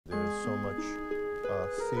so much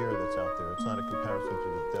fear that's out there. It's not a comparison to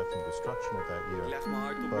the death and destruction of that year,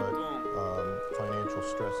 but financial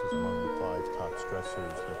stress is among the 5 top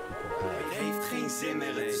stressors that people have. Het heeft geen zin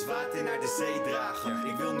meer het zwaard naar de zee dragen.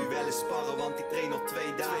 Ik wil nu wel eens sparren, want ik train al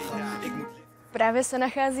 2 dagen. Právě se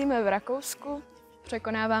nacházíme v Rakousku,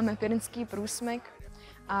 překonáváme Pyrenský průsmyk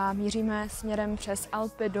a míříme směrem přes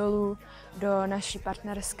Alpy dolů do naší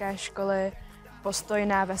partnerské školy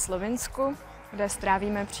Postojná ve Slovinsku, kde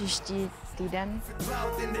strávíme příští týden.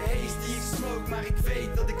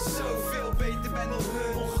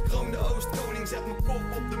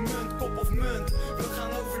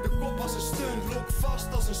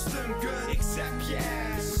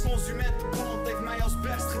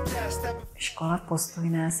 Škola v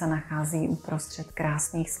Postojné se nachází uprostřed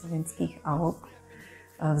krásných slovinských Alp.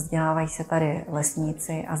 Vzdělávají se tady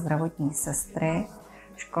lesníci a zdravotní sestry.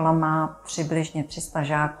 Škola má přibližně 300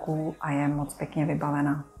 žáků a je moc pěkně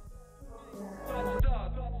vybavená.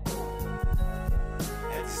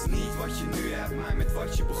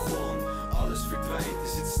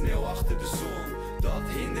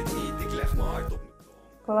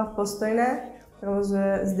 Škola v Postojné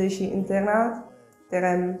provozuje zdejší internát, v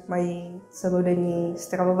kterém mají celodenní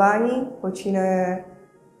stravování, počínaje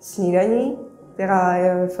snídaní, která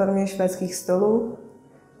je ve formě švédských stolů,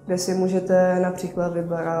 kde si můžete například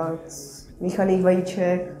vybrat míchaných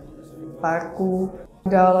vajíček, párků.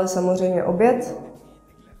 Dále samozřejmě oběd,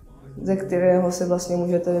 ze kterého si vlastně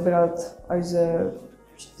můžete vybrat až ze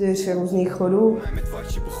 4 různých chodů.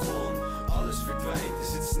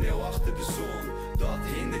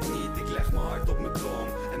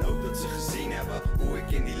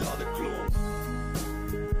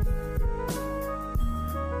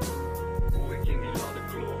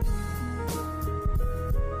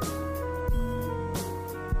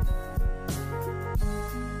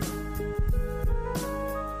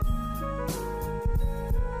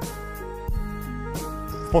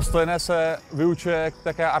 V Postojné se vyučuje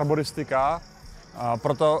také arboristika,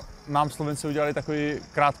 proto nám Slovinci udělali takový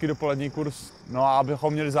krátký dopolední kurz. No a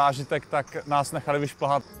abychom měli zážitek, tak nás nechali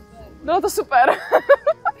vyšplhat. Bylo to super!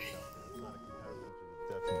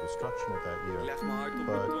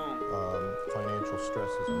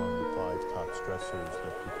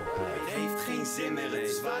 Het heeft geen zin meer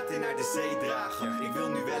het zwaard naar de zee dragen. Ik wil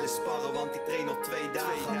nu wel eens sparren, want ik train al 2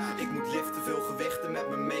 dagen. Ik moet liften, veel gewichten met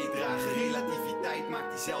me meedragen. Relativiteit maakt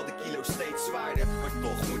diezelfde kilo steeds zwaarder. Maar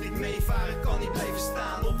toch moet ik meevaren, kan niet blijven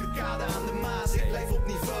staan op de kade aan de Maas. Ik blijf op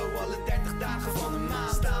niveau alle 30 dagen van een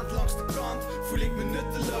maand. Staand langs de kant voel ik me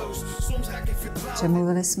nutteloos. Soms raak ik verdwaald.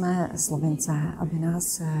 Přemluvili jsme Slovince, aby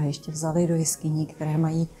nás ještě vzali do jeskyní, které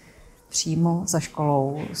mají přímo za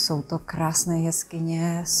školou. Jsou to krásné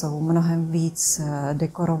jeskyně, jsou mnohem víc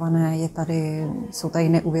dekorované, jsou tady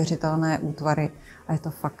neuvěřitelné útvary a je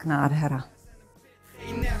to fakt nádhera.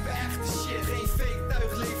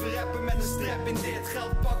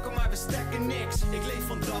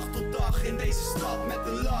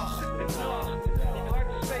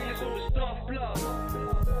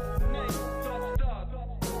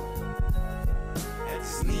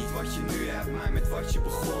 Wat je nu hebt, maar met wat je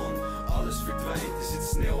begon. Alles verdwijnt, is het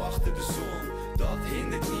sneeuw achter de zon. Dat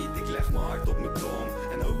hindert niet, ik leg mijn hart op mijn tong.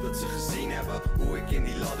 En hoop dat ze gezien hebben hoe ik in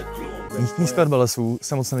die ladder klom. Místní skladba lesů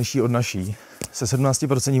se moc liší od naší, se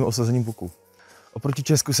 17% osazením puku. Oproti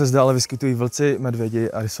Česku se zde ale vyskytují vlci,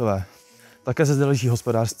 medvědi a rysové. Také se zde liší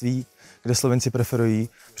hospodářství, kde Slovinci preferují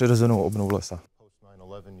přirozenou obnovu lesa.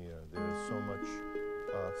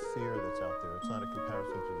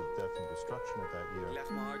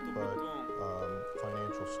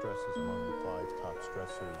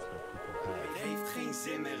 Het heeft geen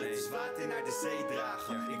zin meer het zwaard naar de zee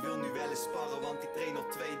dragen. Ik wil nu wel eens sparren, want ik train al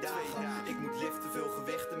 2 dagen. Ik moet liften, veel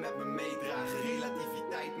gewichten met me meedragen.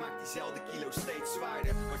 Relativiteit maakt diezelfde kilo steeds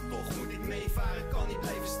zwaarder. Maar toch moet ik meevaren, kan niet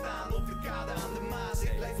blijven staan op de kade aan de Maas.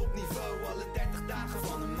 Ik blijf op niveau alle 30 dagen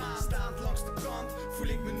van een maand. Staand langs de kant voel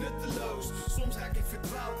ik me nutteloos. Soms raak ik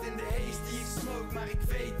verdwaald in de haze die ik smoke. Maar ik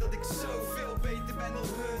weet dat ik zoveel beter ben dan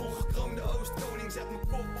hun. Ongekroonde Oostkoning zet mijn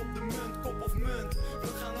kop op de munt, kop of munt. We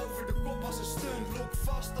gaan over de kop als een stunt, blok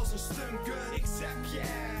vast als een stuntgun. Ik zeg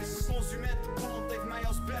yes, Consumentenbond heeft mij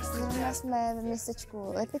als best getest. Jsme v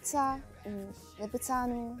městečku Lipica, u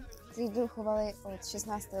Lipicánů, kteří tu chovali od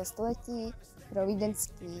 16. století pro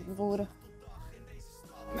vídeňský dvůr.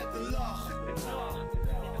 Met een lach.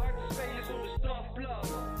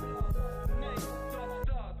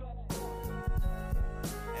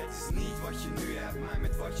 Het is niet wat je nu hebt, maar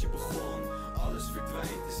met wat je begon. Alles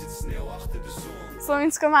verdwijnt, is het sneeuw achter de zon.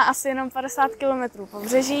 Slovinsko má asi jenom 50 km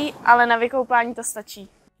pobřeží, ale na vykoupání to stačí.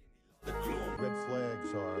 Red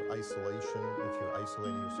flags are isolation. If you're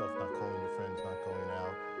isolating yourself, not calling your friends, not going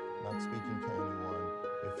out, not speaking to anyone.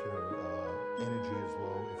 If your energy is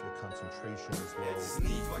low, if your concentration is low.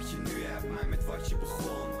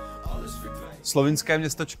 Slovinské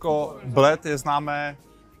městečko Bled je známé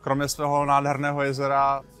kromě svého nádherného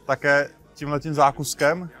jezera také tímhletím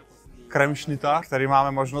zákuskem kremšnita, který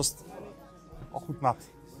máme možnost ochutnat.